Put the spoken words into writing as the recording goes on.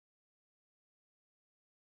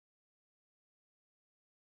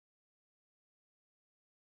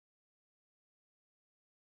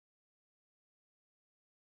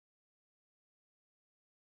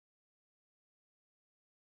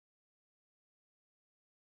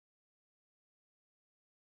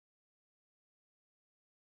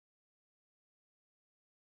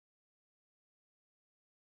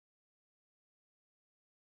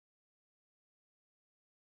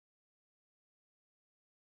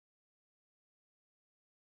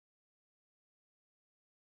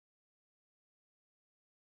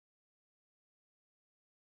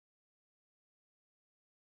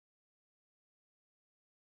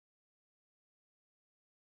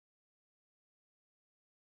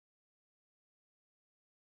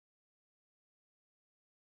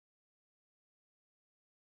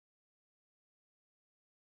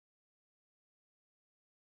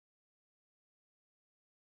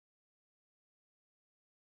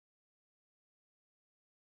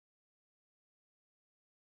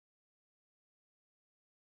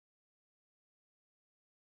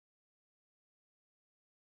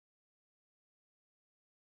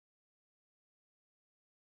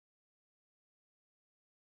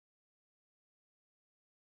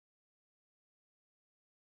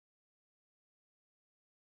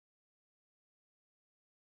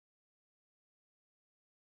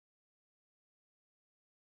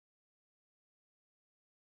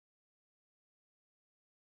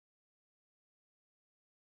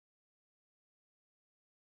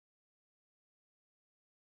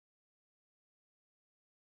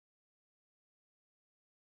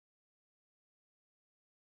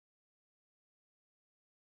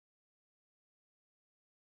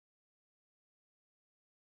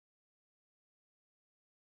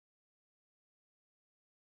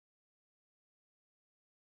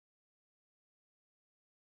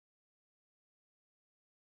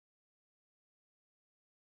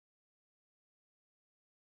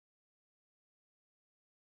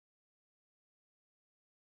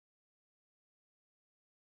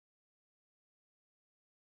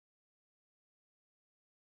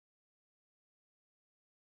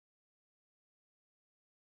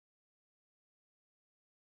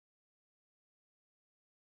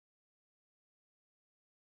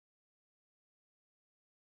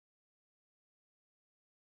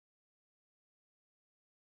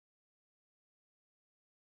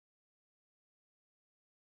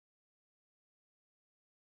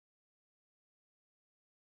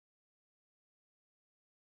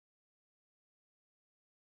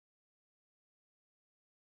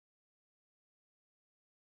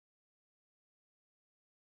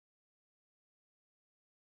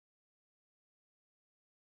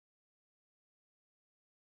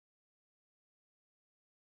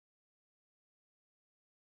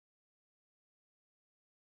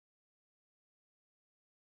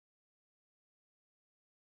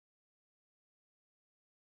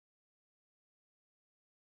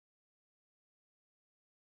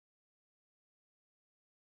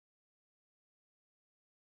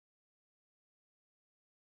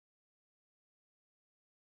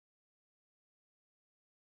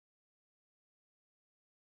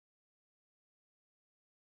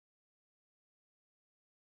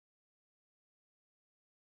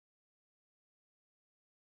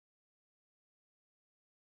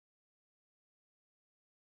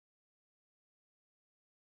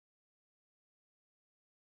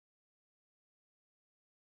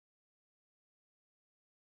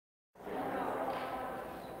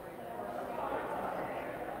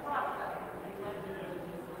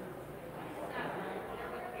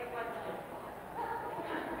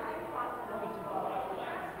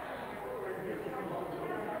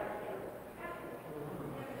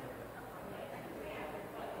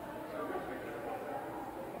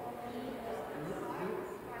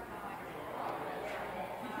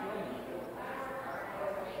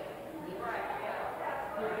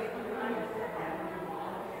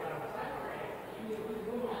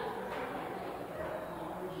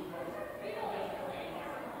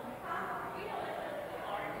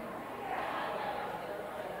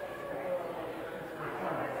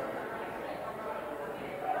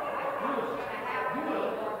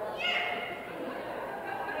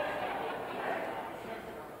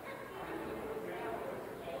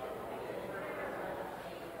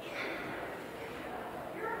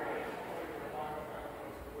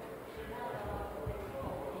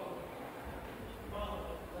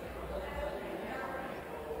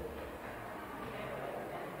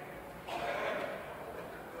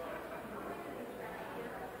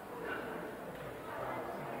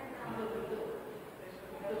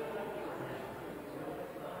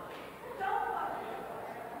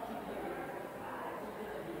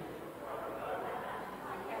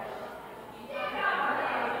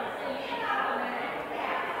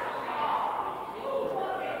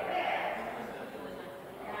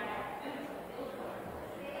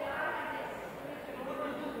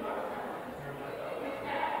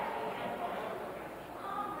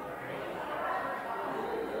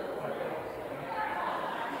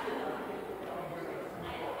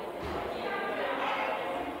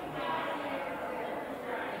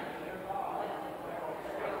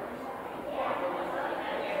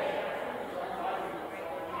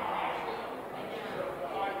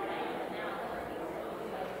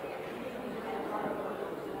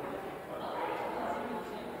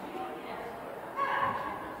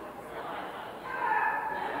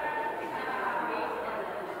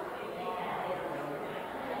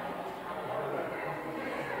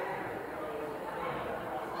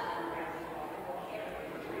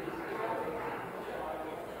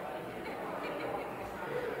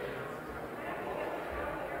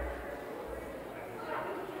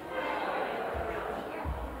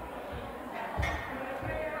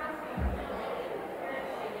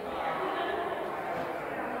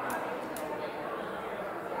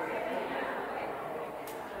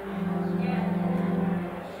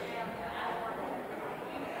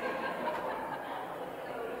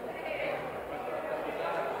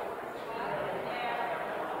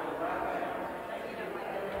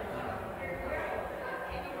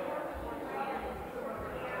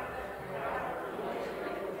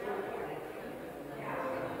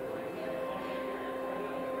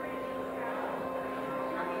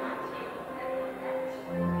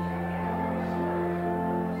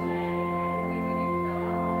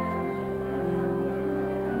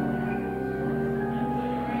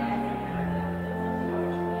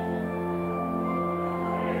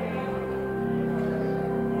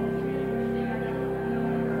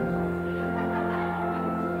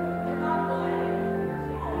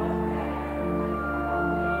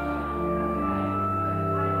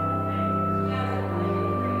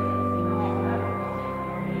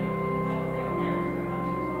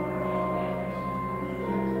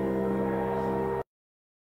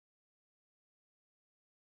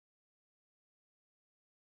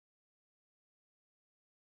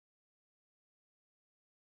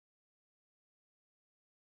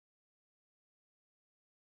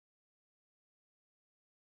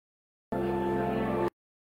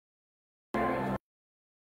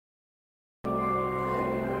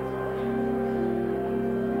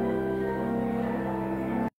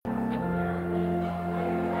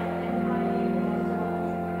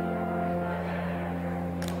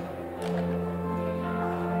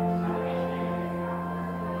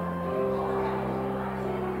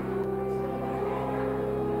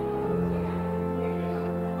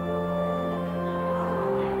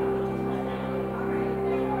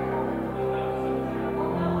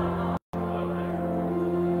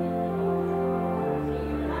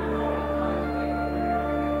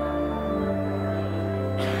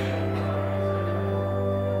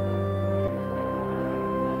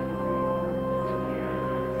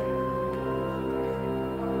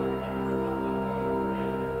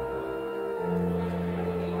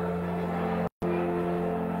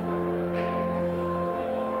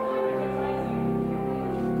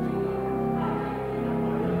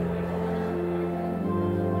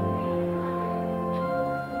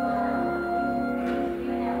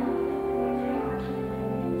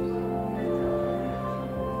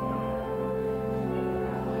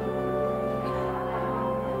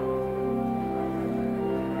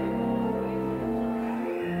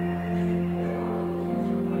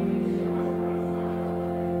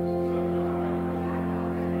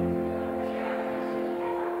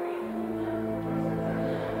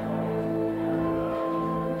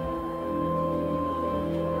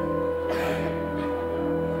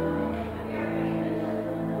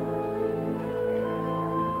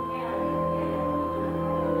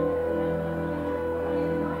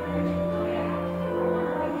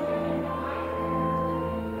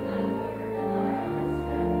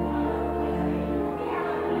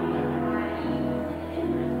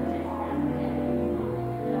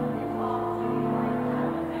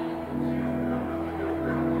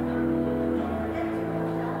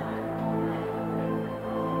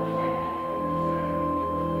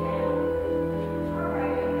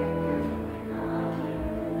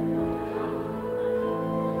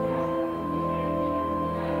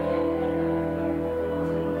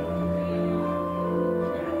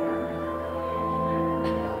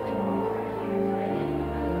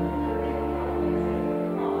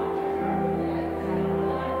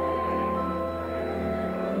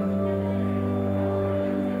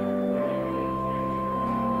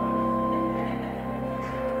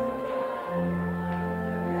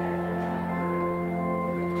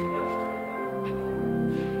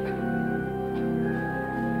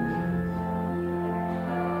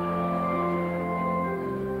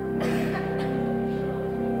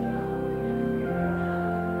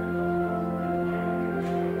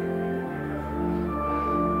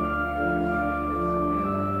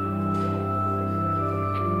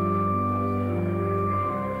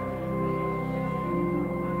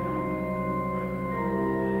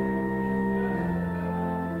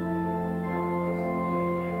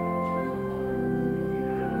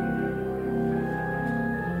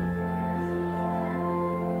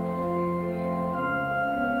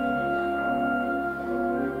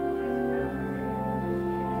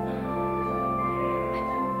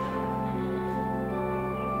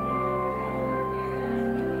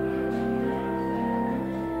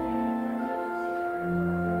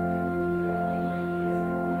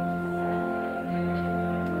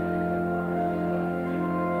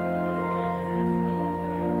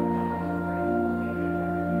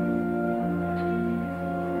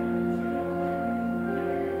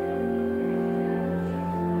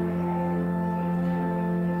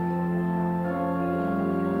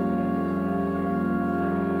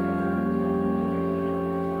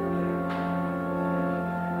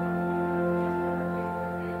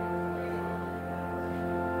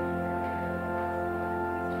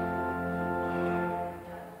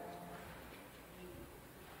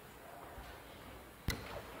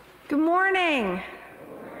morning.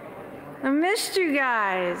 I missed you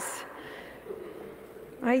guys.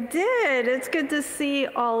 I did. It's good to see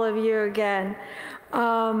all of you again.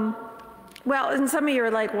 Well, and some of you are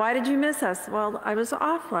like, why did you miss us? Well, I was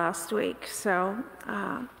off last week, so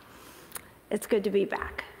it's good to be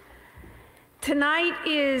back. Tonight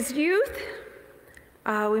is youth.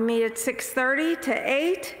 We meet at 6:30 to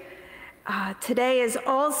 8. Today is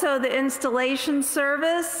also the installation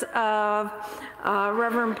service of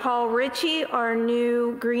Reverend Paul Ritchie, our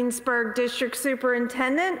new Greensburg District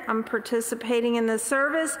Superintendent. I'm participating in the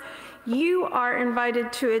service. You are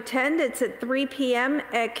invited to attend. It's at 3 p.m.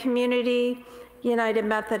 at Community United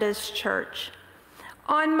Methodist Church.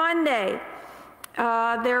 On Monday,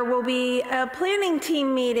 there will be a planning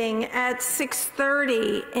team meeting at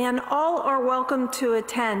 6:30, and all are welcome to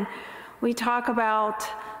attend. We talk about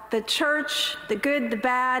the church, the good, the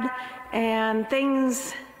bad, and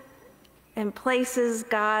things and places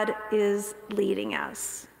God is leading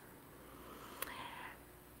us.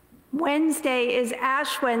 Wednesday is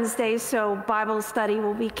Ash Wednesday, so Bible study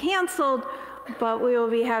will be canceled, but we will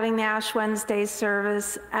be having the Ash Wednesday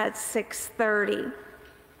service at 6:30.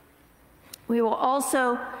 We will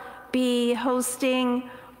also be hosting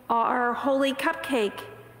our Holy Cupcake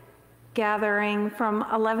gathering from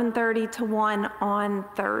 11:30 to 1 on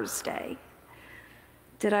Thursday.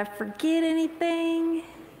 Did I forget anything?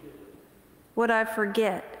 What'd I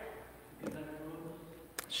forget?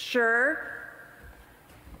 Sure.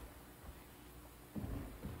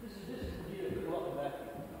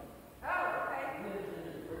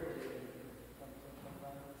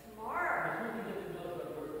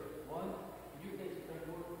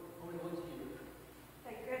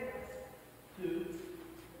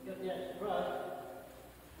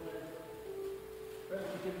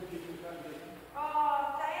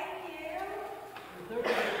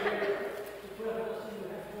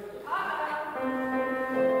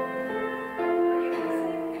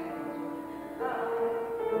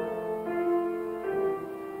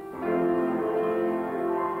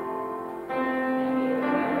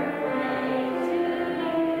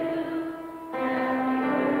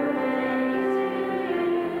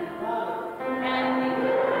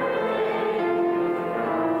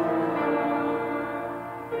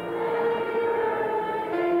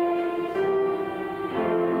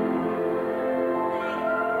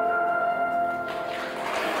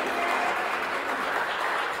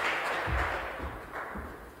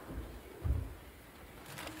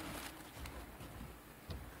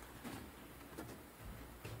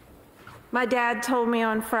 My dad told me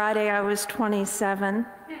on Friday I was 27.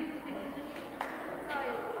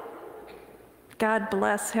 God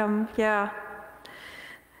bless him, yeah.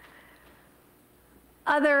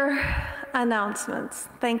 Other announcements.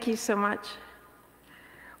 Thank you so much.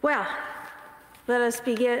 Well, let us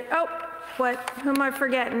begin. Oh, what? Who am I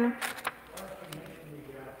forgetting?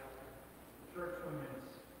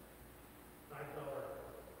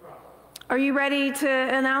 Are you ready to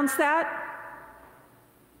announce that?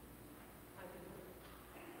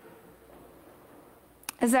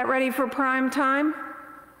 Is that ready for prime time?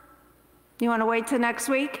 You want to wait till next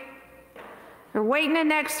week? You're waiting till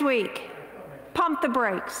next week. Pump the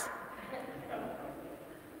brakes.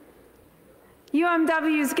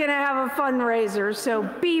 UMW is going to have a fundraiser, so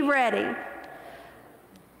be ready.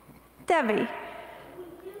 Debbie.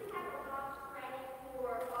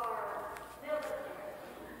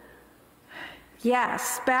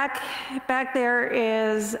 Yes, back there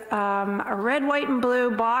is a red, white, and blue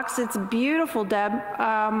box. It's beautiful, Deb.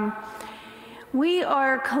 We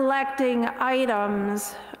are collecting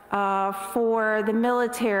items for the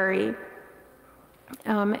military.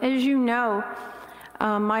 As you know,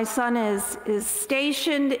 my son is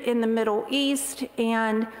stationed in the Middle East,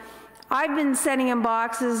 and I've been sending him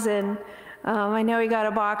boxes, and I know he got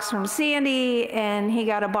a box from Sandy, and he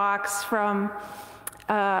got a box from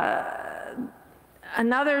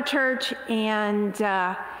another church, and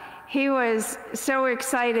he was so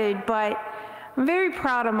excited. But I'm very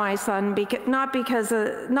proud of my son,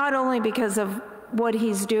 not only because of what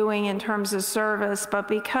he's doing in terms of service, but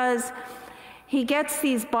because he gets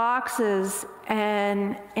these boxes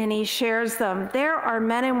and he shares them. There are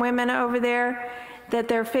men and women over there that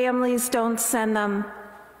their families don't send them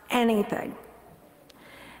anything.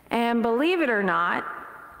 And believe it or not,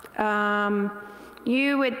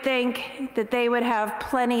 you would think that they would have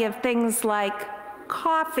plenty of things like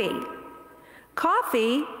coffee.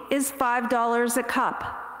 Coffee is $5 a cup.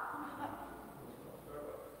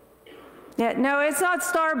 Yeah, no, it's not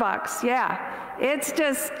Starbucks, yeah. It's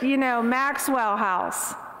just, Maxwell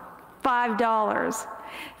House, $5.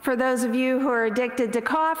 For those of you who are addicted to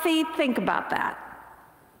coffee, think about that.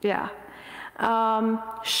 Yeah.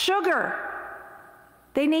 Sugar.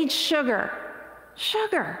 They need sugar.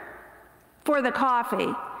 Sugar for the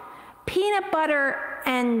coffee. Peanut butter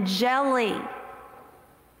and jelly.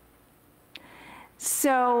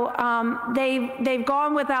 So they've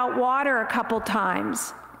gone without water a couple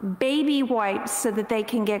times. Baby wipes so that they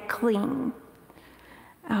can get clean.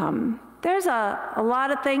 There's a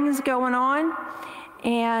lot of things going on,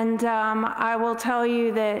 and I will tell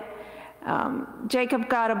you that Jacob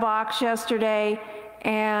got a box yesterday,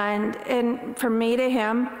 and from me to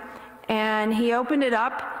him, and he opened it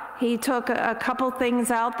up. He took a couple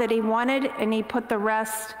things out that he wanted, and he put the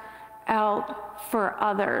rest out for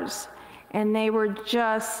others. And they were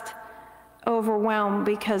just overwhelmed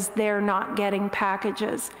because they're not getting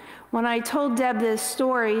packages. When I told Deb this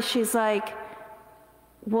story, she's like,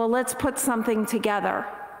 well, let's put something together.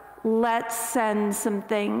 Let's send some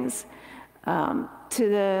things to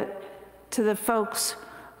the folks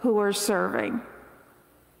who are serving.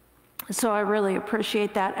 So I really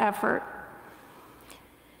appreciate that effort.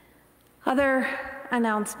 Other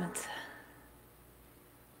announcements?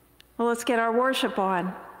 Well, let's get our worship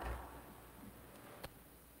on.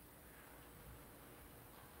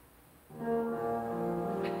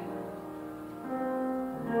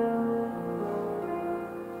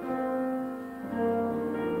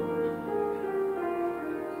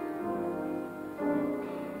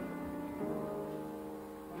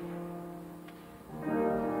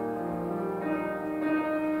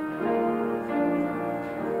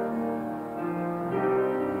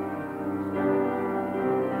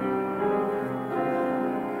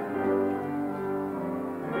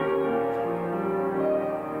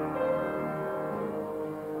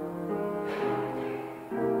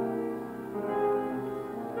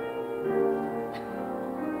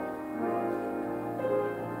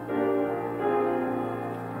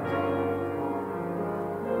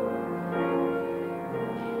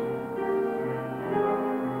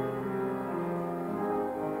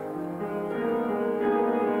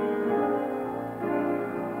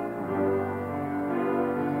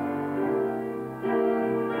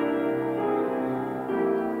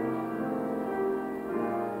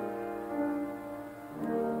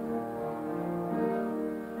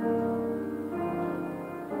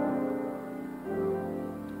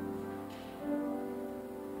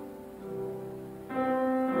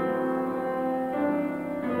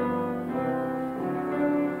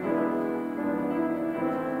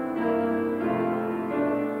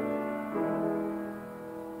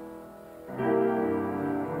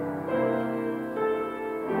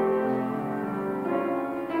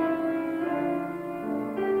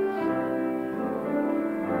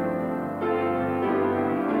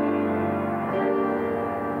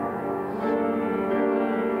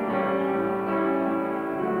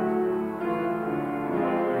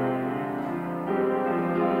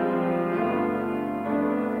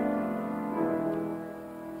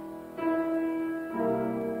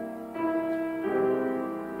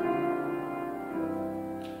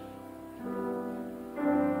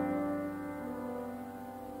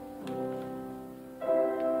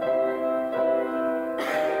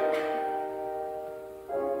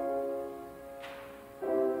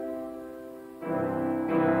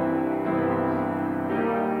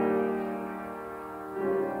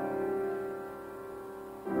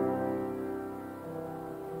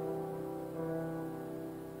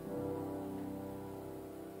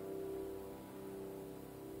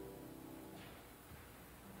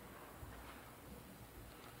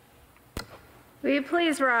 Will you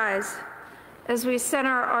please rise as we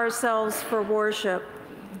center ourselves for worship?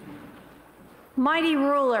 Mighty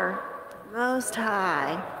ruler, Most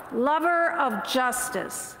High, lover of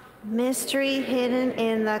justice, mystery hidden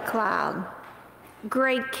in the cloud,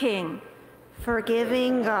 great King,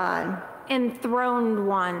 forgiving God, enthroned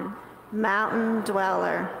one, mountain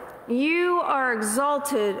dweller, you are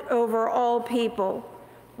exalted over all people.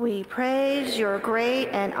 we praise your great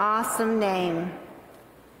and awesome name.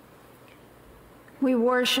 We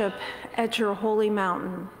worship at your holy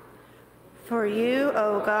mountain. For you,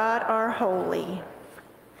 O God, are holy.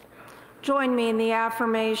 Join me in the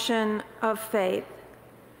affirmation of faith.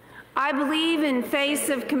 I believe in face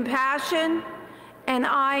of compassion, and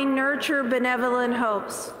I nurture benevolent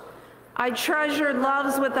hopes. I treasure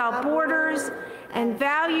loves without borders and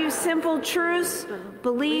value simple truths,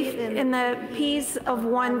 belief in the peace of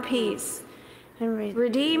one peace.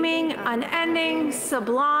 Redeeming, unending,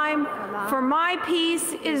 sublime, for my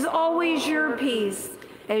peace is always your peace,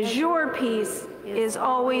 as your peace is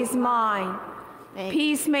always mine.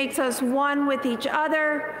 Peace makes us one with each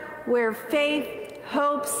other, where faith,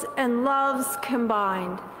 hopes, and loves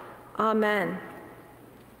combined. Amen.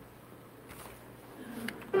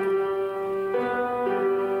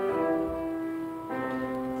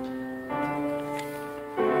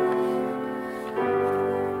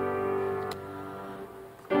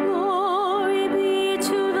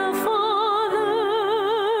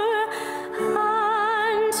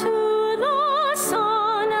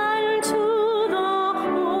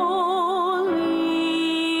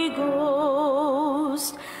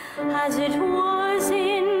 as it was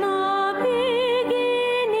in the beginning,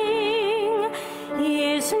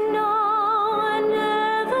 is now, and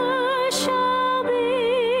ever shall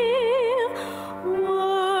be,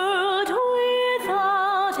 world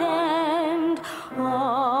without end.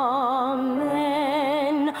 Amen.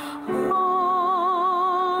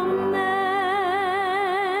 Amen.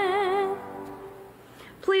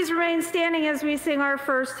 Please remain standing as we sing our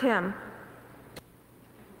first hymn.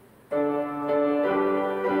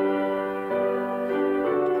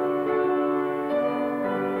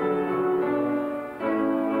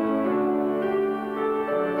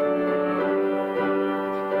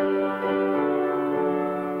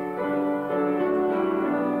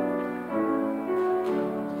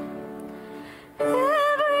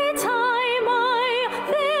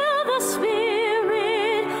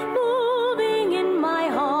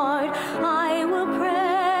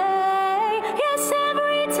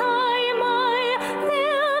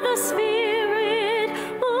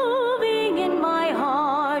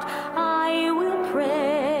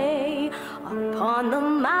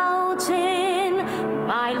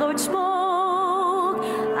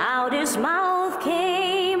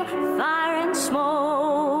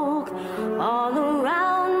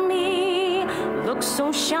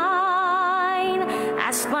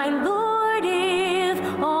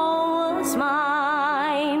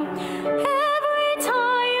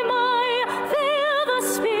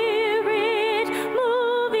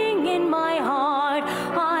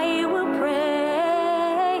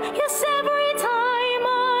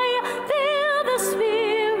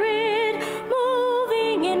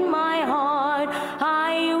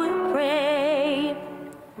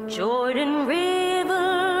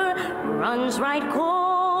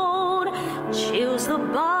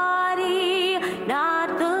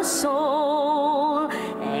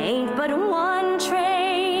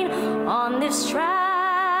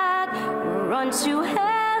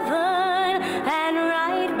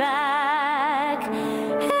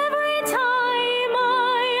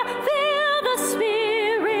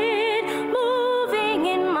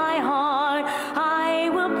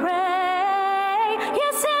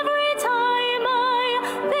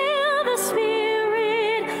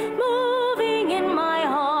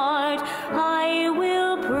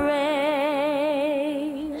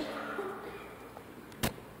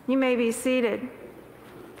 You may be seated.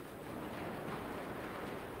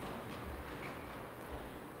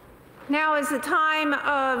 Now is the time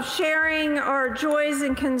of sharing our joys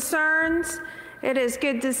and concerns. It is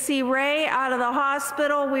good to see Ray out of the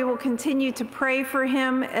hospital. We will continue to pray for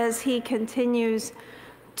him as he continues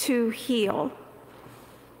to heal.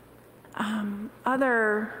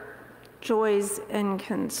 Other joys and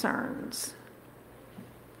concerns.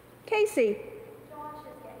 Casey.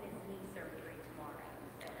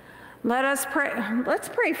 Let us pray. Let's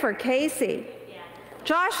pray for Casey.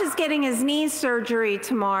 Josh is getting his knee surgery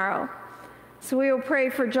tomorrow. So we will pray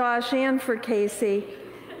for Josh and for Casey.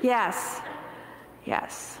 Yes.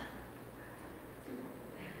 Yes.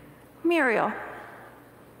 Muriel.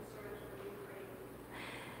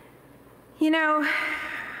 You know,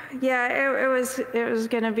 yeah, it was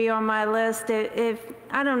going to be on my list. If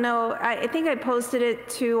I don't know, I think I posted it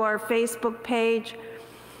to our Facebook page,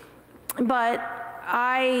 but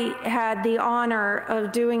I had the honor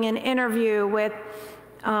of doing an interview with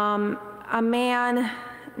a man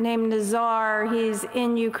named Nazar. He's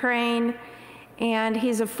in Ukraine, and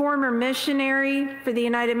he's a former missionary for the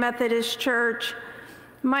United Methodist Church.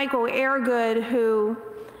 Michael Airgood, who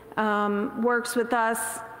works with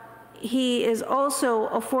us, he is also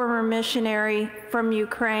a former missionary from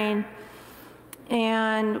Ukraine,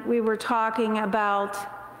 and we were talking about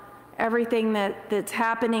everything that's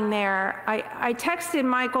happening there. I texted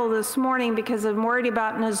Michael this morning because I'm worried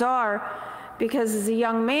about Nazar, because as a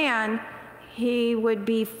young man, he would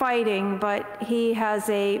be fighting, but he has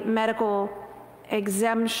a medical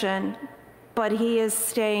exemption, but he is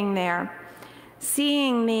staying there.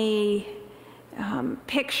 Seeing the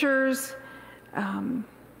pictures,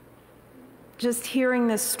 just hearing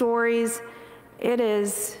the stories, it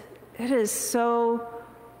is so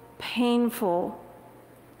painful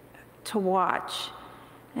to watch.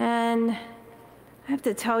 And I have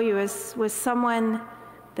to tell you, as with someone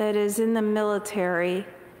that is in the military,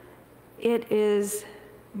 it is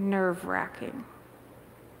nerve-wracking.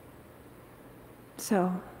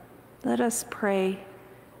 So let us pray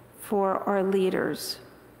for our leaders.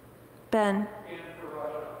 Ben.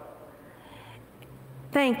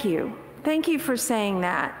 Thank you. Thank you for saying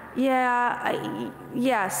that. Yeah,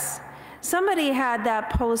 yes. Somebody had that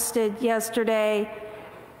posted yesterday,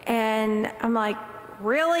 and I'm like,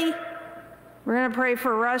 really? We're going to pray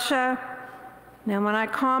for Russia? Now, when I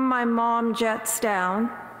calm my mom jets down,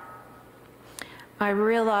 I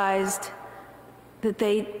realized that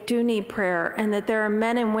they do need prayer and that there are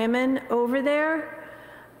men and women over there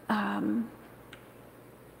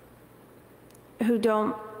who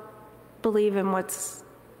don't believe in what's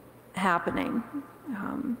happening.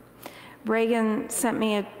 Reagan sent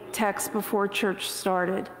me a text before church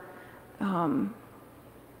started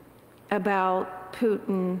about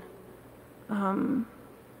Putin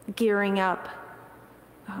gearing up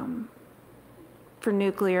for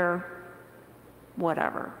nuclear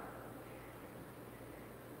whatever.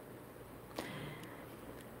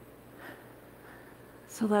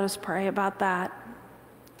 So let us pray about that.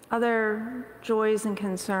 Other joys and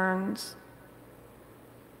concerns.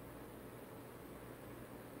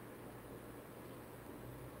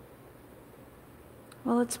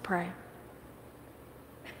 Well, let's pray.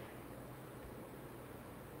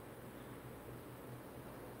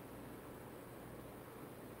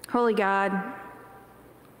 Holy God,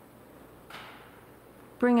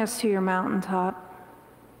 bring us to your mountaintop.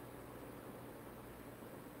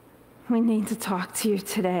 We need to talk to you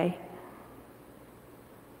today.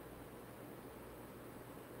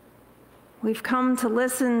 We've come to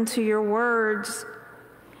listen to your words,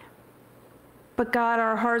 but God,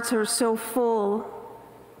 our hearts are so full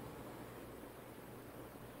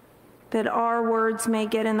that our words may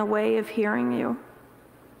get in the way of hearing you.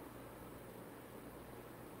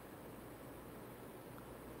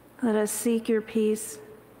 Let us seek your peace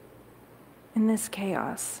in this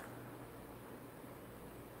chaos.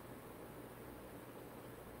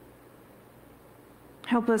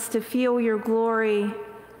 Help us to feel your glory,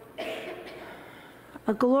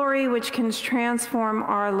 a glory which can transform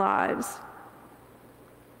our lives.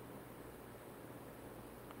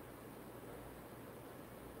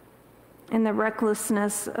 In the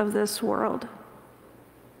recklessness of this world.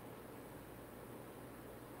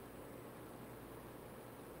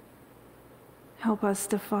 Help us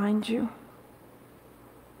to find you.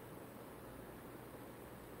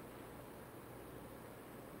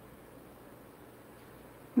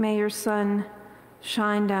 May your sun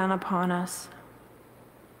shine down upon us,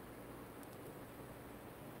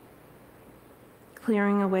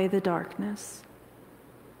 clearing away the darkness.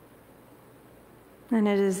 And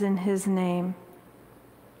it is in his name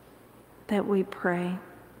that we pray,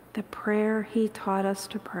 the prayer he taught us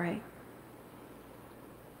to pray.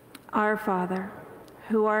 Our Father,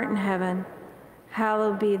 who art in heaven,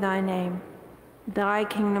 hallowed be thy name. Thy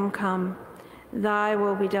kingdom come, thy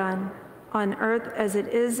will be done, on earth as it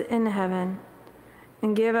is in heaven.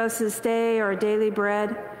 And give us this day our daily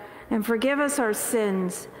bread, and forgive us our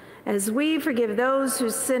sins, as we forgive those who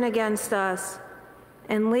sin against us.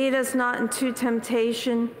 And lead us not into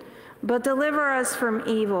temptation, but deliver us from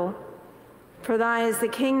evil. For thine is the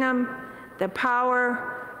kingdom, the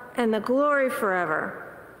power, and the glory forever.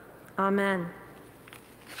 Amen.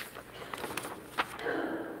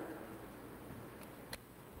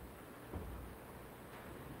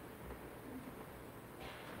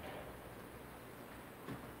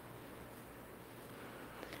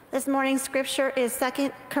 This morning's scripture is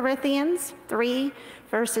 2 Corinthians 3,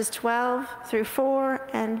 verses 12 through 4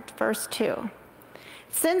 and verse 2.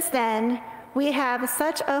 Since then, we have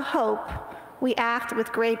such a hope, we act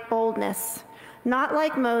with great boldness, not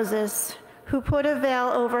like Moses, who put a veil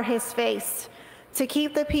over his face to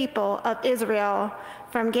keep the people of Israel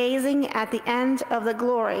from gazing at the end of the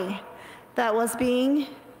glory that was being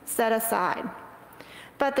set aside.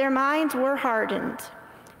 But their minds were hardened.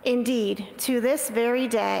 Indeed, to this very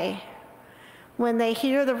day, when they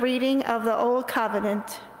hear the reading of the Old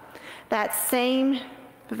Covenant, that same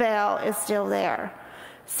veil is still there,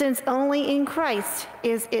 since only in Christ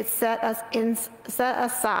is it set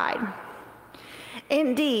aside.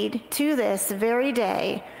 Indeed, to this very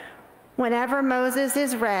day, whenever Moses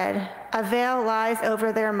is read, a veil lies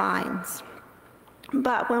over their minds.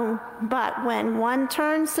 But when one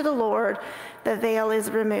turns to the Lord, the veil is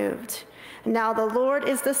removed. Now the Lord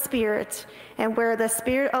is the Spirit, and where the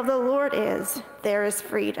Spirit of the Lord is, there is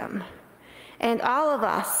freedom. And all of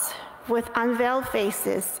us, with unveiled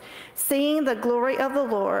faces, seeing the glory of the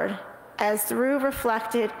Lord, as through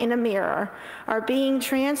reflected in a mirror, are being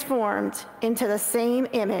transformed into the same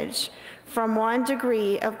image from one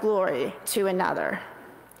degree of glory to another.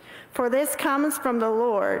 For this comes from the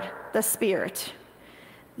Lord, the Spirit.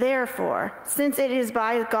 Therefore, since it is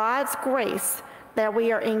by God's grace that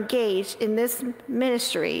we are engaged in this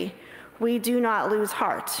ministry, we do not lose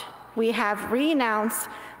heart. We have renounced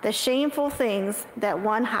the shameful things that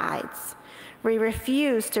one hides. We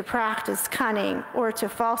refuse to practice cunning or to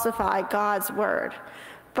falsify God's word,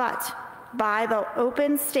 but by the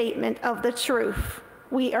open statement of the truth,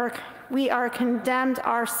 we are condemned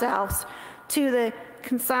ourselves to the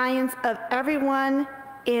conscience of everyone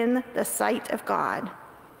in the sight of God.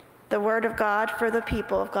 The word of God for the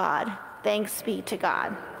people of God. Thanks be to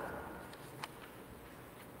God.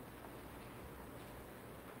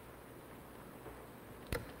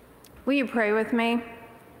 Will you pray with me?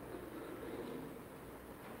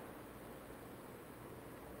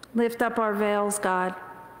 Lift up our veils, God,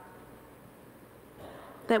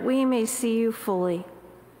 that we may see you fully.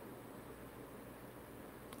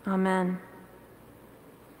 Amen.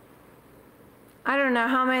 I don't know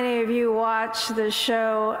how many of you watch the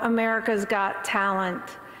show America's Got Talent,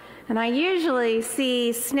 and I usually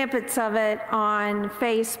see snippets of it on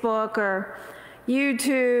Facebook or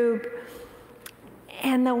YouTube,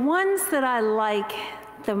 and the ones that I like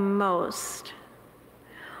the most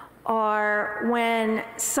are when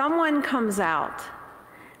someone comes out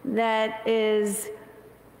that is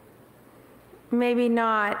maybe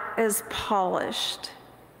not as polished,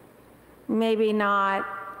 maybe not,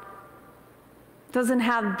 doesn't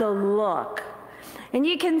have the look. And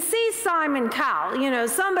you can see Simon Cowell,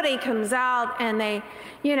 somebody comes out and they,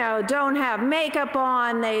 don't have makeup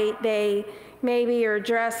on, they maybe are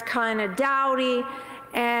dressed kind of dowdy,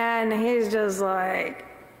 and he's just like,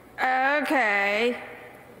 okay.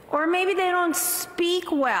 Or maybe they don't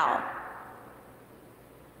speak well.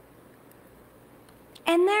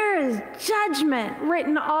 And there is judgment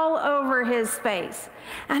written all over his face.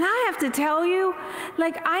 And I have to tell you,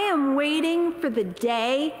 I am waiting for the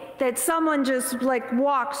day that someone just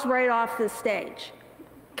walks right off the stage.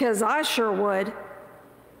 Because I sure would.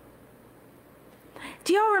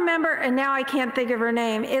 Do y'all remember, and now I can't think of her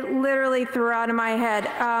name, it literally threw out of my head.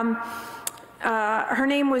 Her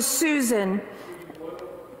name was Susan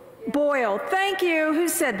Boyle. Thank you. Who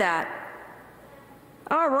said that?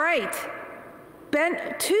 All right.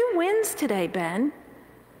 Ben, 2 wins today, Ben.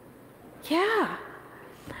 Yeah.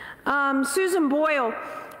 Susan Boyle.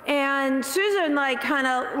 And Susan kind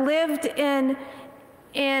of lived in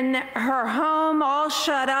her home, all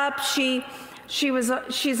shut up. She's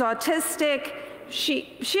autistic.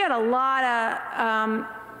 She had a lot of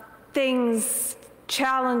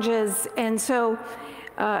challenges, and so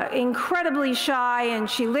incredibly shy. And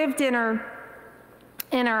she lived in her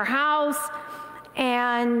house,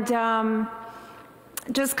 and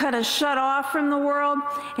just kind of shut off from the world.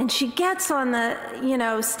 And she gets on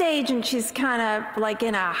the stage, and she's kind of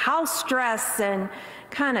in a house dress and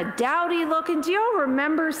kind of dowdy looking. Do y'all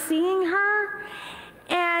remember seeing her?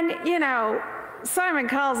 And Simon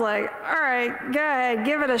Cowell's like, all right, go ahead,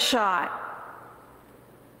 give it a shot.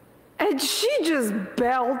 And she just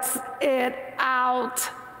belts it out.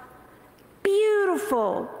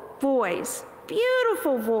 Beautiful voice,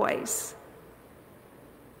 beautiful voice.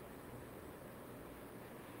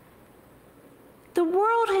 The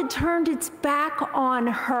world had turned its back on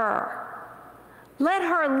her, let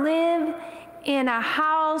her live in a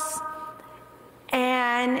house,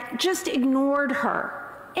 and just ignored her.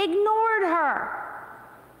 Ignored her.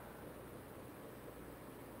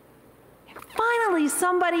 And finally,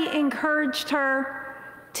 somebody encouraged her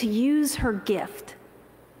to use her gift.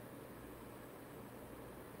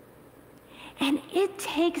 And it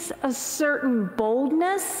takes a certain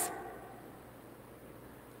boldness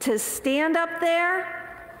to stand up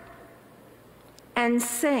there and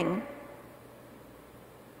sing.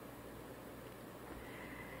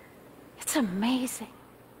 It's amazing.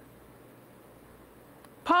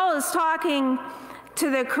 Paul is talking to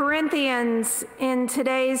the Corinthians in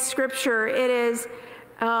today's scripture. It is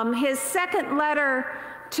his second letter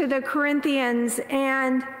to the Corinthians,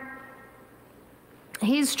 and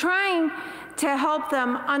he's trying to help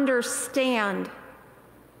them understand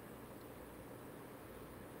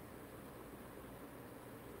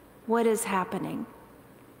what is happening.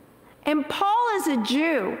 And Paul is a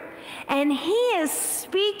Jew, and he is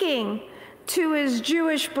speaking to his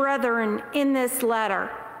Jewish brethren in this letter.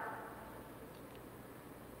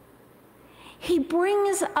 He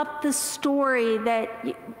brings up the story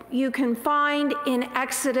that you can find in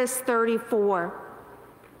Exodus 34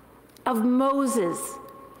 of Moses,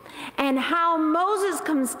 and how Moses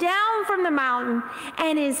comes down from the mountain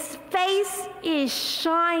and his face is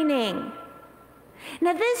shining.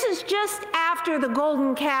 Now, this is just after the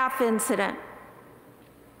golden calf incident.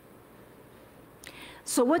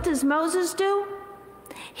 So what does Moses do?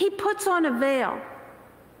 He puts on a veil.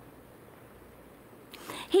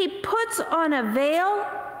 He puts on a veil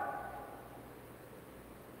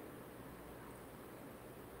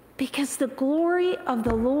because the glory of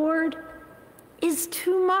the Lord is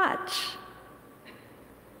too much.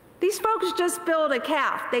 These folks just built a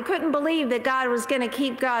calf. They couldn't believe that God was going to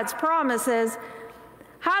keep God's promises.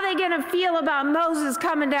 How are they going to feel about Moses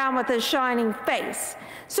coming down with a shining face?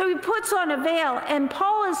 So he puts on a veil, and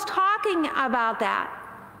Paul is talking about that.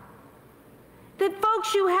 That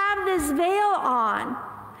folks, you have this veil on.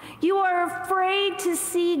 You are afraid to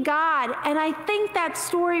see God, and I think that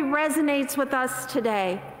story resonates with us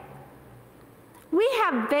today. We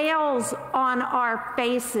have veils on our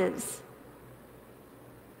faces.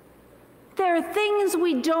 There are things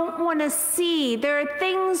we don't want to see. There are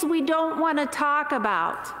things we don't want to talk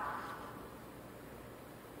about.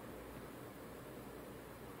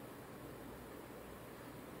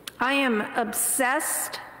 I am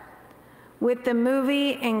obsessed with the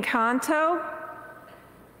movie Encanto.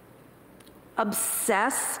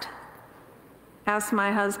 Obsessed. Ask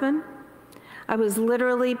my husband. I was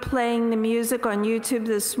literally playing the music on YouTube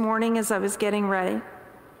this morning as I was getting ready.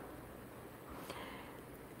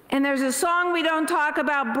 And there's a song we don't talk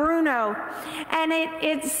about, Bruno, and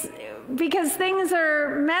it's because things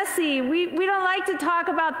are messy. We don't like to talk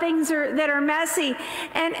about things that are messy,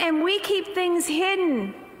 and we keep things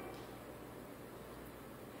hidden.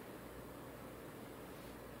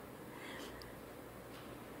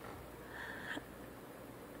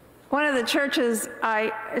 One of the churches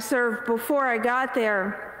I served before I got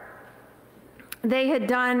there, they had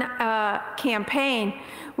done a campaign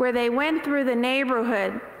where they went through the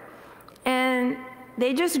neighborhood and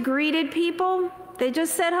they just greeted people. They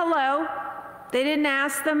just said hello. They didn't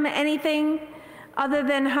ask them anything other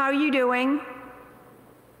than how you doing.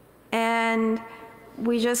 And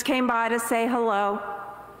we just came by to say hello.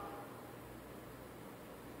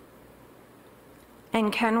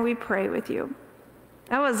 And can we pray with you?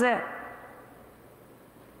 That was it.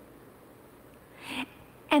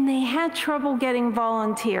 And they had trouble getting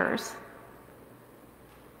volunteers.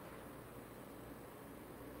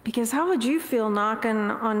 Because how would you feel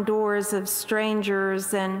knocking on doors of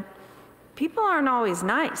strangers, and people aren't always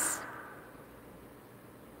nice?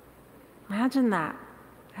 Imagine that,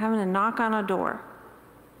 having to knock on a door.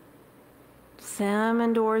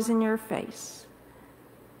 Slamming doors in your face.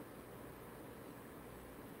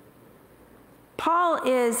 Paul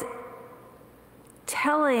is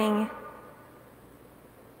telling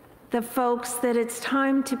the folks that it's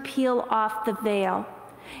time to peel off the veil.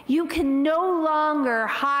 You can no longer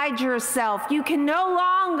hide yourself. You can no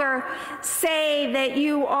longer say that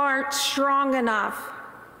you aren't strong enough.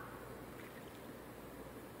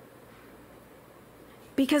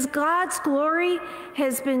 Because God's glory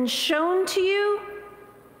has been shown to you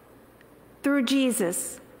through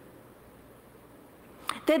Jesus.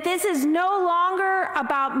 That this is no longer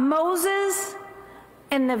about Moses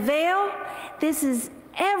and the veil. This is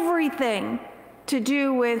everything to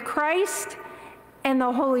do with Christ and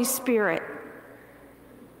the Holy Spirit.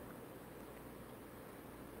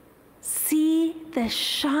 See the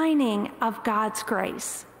shining of God's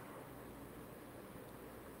grace.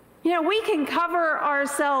 You know, we can cover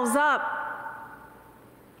ourselves up,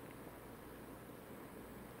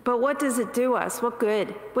 but what does it do us? What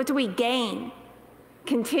good? What do we gain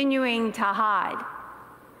continuing to hide?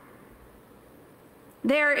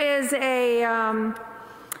 There is a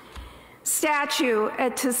statue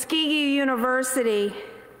at Tuskegee University,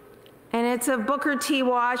 and it's of Booker T.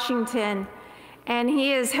 Washington, and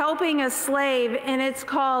he is helping a slave, and it's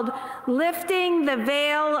called Lifting the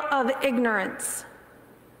Veil of Ignorance.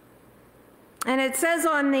 And it says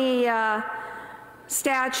on the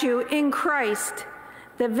statue, in Christ,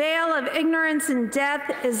 the veil of ignorance and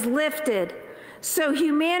death is lifted, so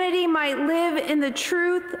humanity might live in the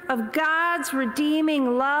truth of God's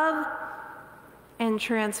redeeming love and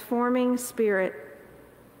transforming spirit.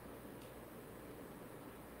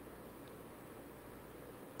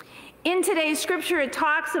 In today's scripture, it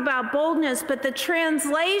talks about boldness, but the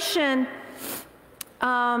translation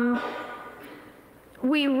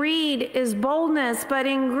we read is boldness, but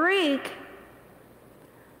in Greek,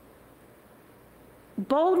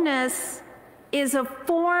 boldness is a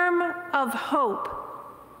form of hope.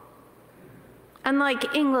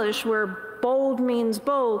 Unlike English, where bold means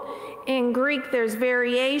bold, in Greek there's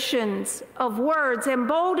variations of words, and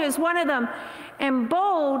bold is one of them. And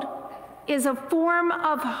bold is a form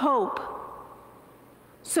of hope.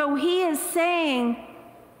 So he is saying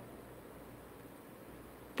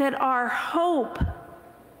that our hope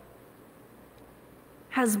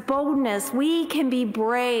has boldness. We can be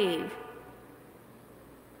brave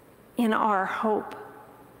in our hope.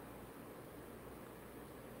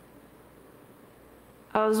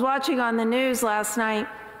 I was watching on the news last night.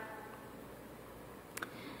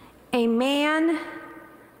 A man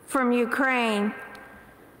from Ukraine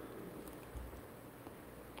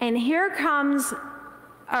and here comes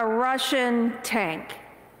a Russian tank.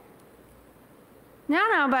 Now, I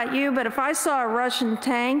don't know about you, but if I saw a Russian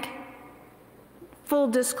tank, full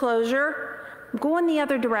disclosure, I'm going the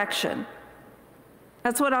other direction.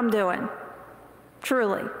 That's what I'm doing,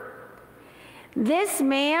 truly. This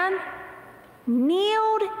man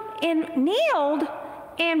kneeled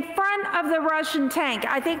in front of the Russian tank.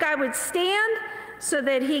 I think I would stand so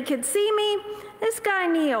that he could see me. This guy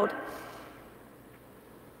kneeled.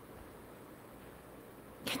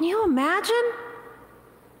 Can you imagine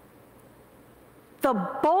the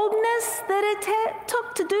boldness that it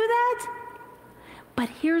took to do that? But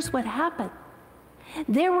here's what happened.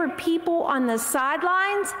 There were people on the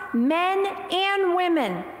sidelines, men and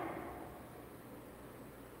women,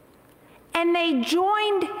 and they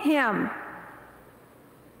joined him.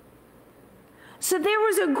 So there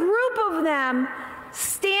was a group of them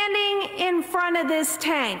standing in front of this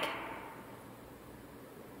tank.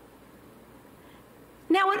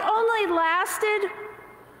 Now, it only lasted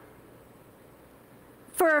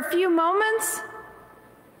for a few moments,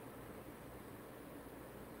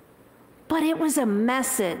 but it was a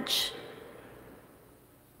message.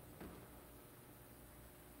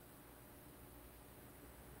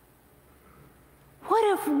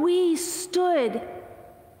 What if we stood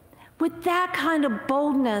with that kind of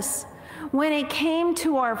boldness when it came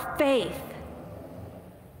to our faith?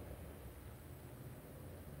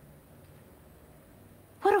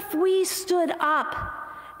 What if we stood up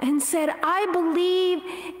and said, I believe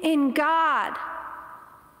in God.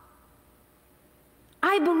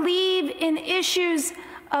 I believe in issues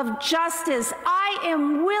of justice. I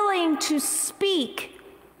am willing to speak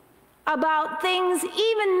about things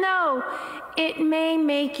even though it may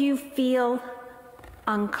make you feel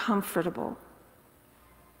uncomfortable.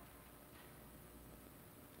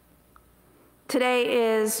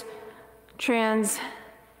 Today is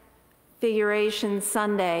Transfiguration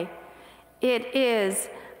Sunday. It is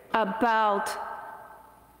about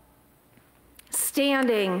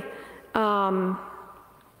standing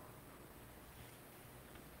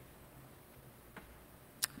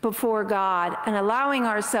before God and allowing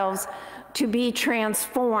ourselves to be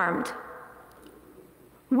transformed.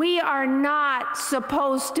 We are not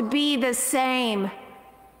supposed to be the same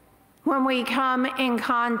when we come in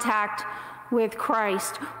contact with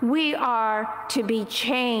Christ. We are to be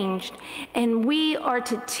changed, and we are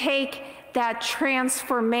to take that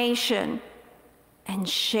transformation and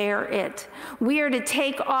share it. We are to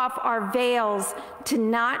take off our veils, to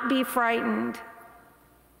not be frightened,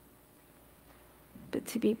 but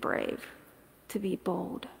to be brave, to be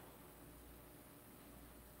bold.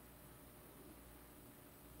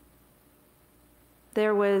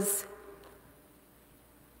 There was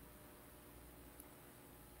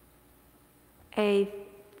a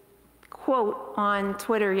quote on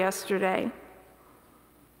Twitter yesterday.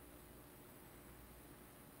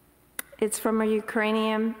 It's from a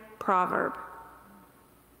Ukrainian proverb.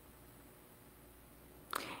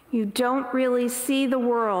 You don't really see the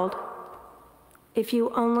world if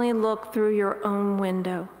you only look through your own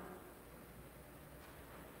window.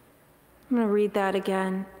 I'm going to read that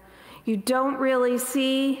again. You don't really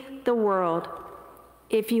see the world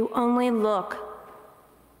if you only look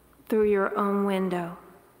through your own window.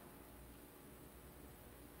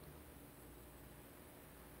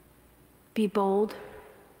 Be bold.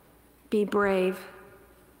 Be brave.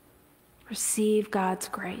 Receive God's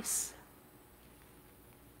grace.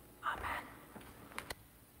 Amen.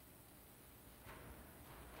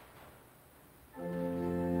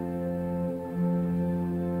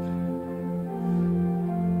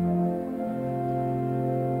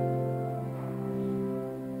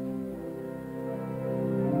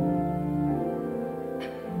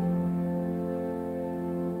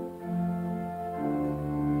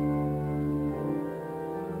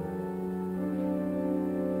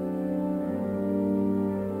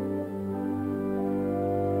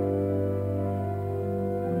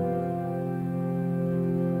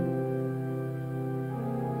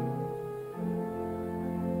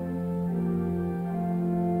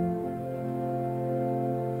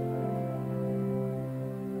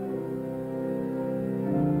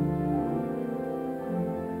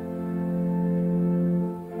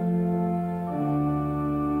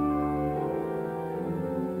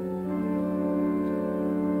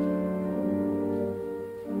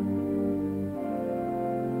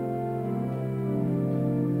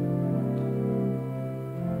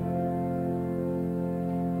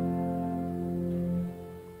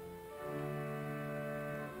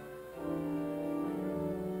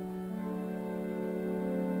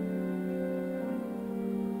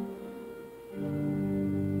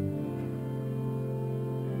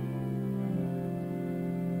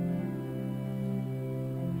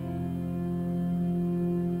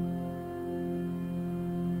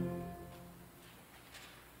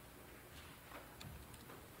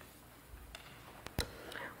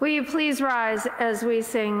 Will you please rise as we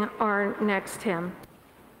sing our next hymn?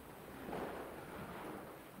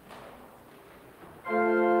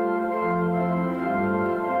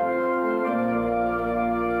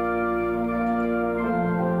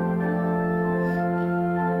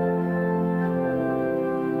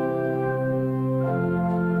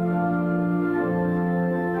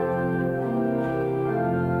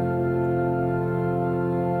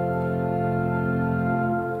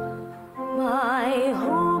 My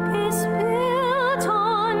hope is built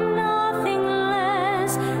on nothing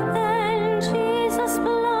less than Jesus'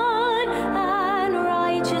 blood and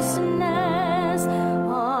righteousness.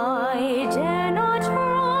 I dare not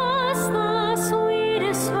trust the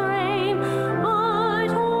sweetest frame, but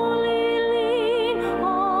wholly lean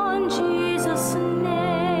on Jesus'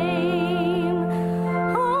 name.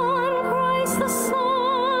 On Christ the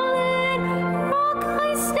solid rock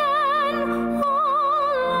I stand,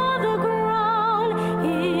 all other ground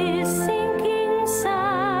is sinking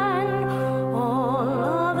sand. All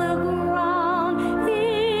other ground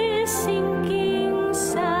is sinking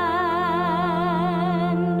sand.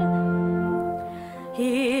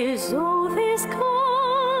 His oath, his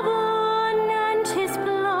covenant, his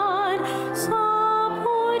blood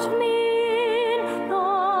support me in the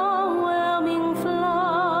whelming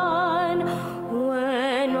flood.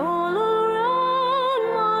 When all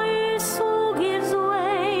around my soul gives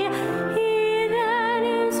way, he then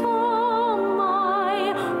is all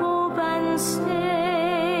my hope and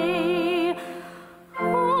stay.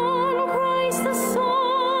 On Christ the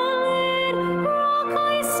solid rock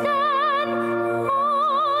I stand,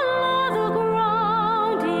 all other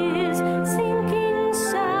ground is sinking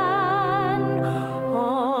sand.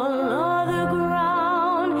 All other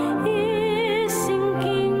ground is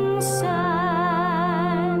sinking sand.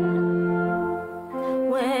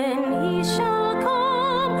 When he shall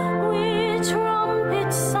come with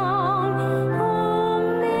trumpet sound, oh,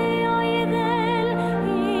 may I then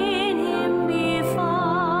in him be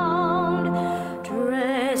found,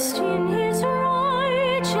 dressed in his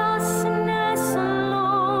righteousness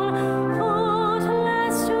alone,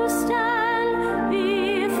 faultless to stand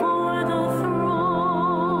before the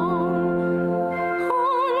throne.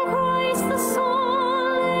 On Christ the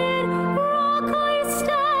solid rock I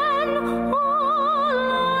stand, all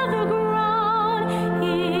other ground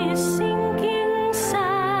is sinking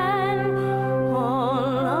sand.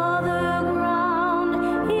 All other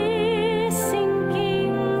ground is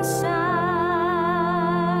sinking sand.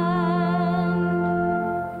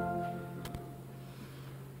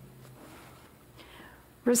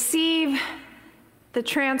 Receive the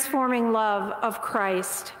transforming love of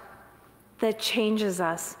Christ that changes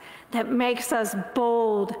us, that makes us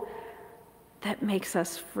bold, that makes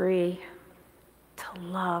us free to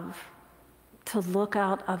love, to look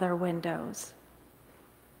out other windows.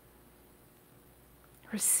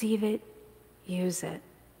 Receive it, use it,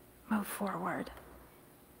 move forward,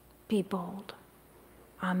 be bold.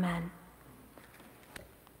 Amen.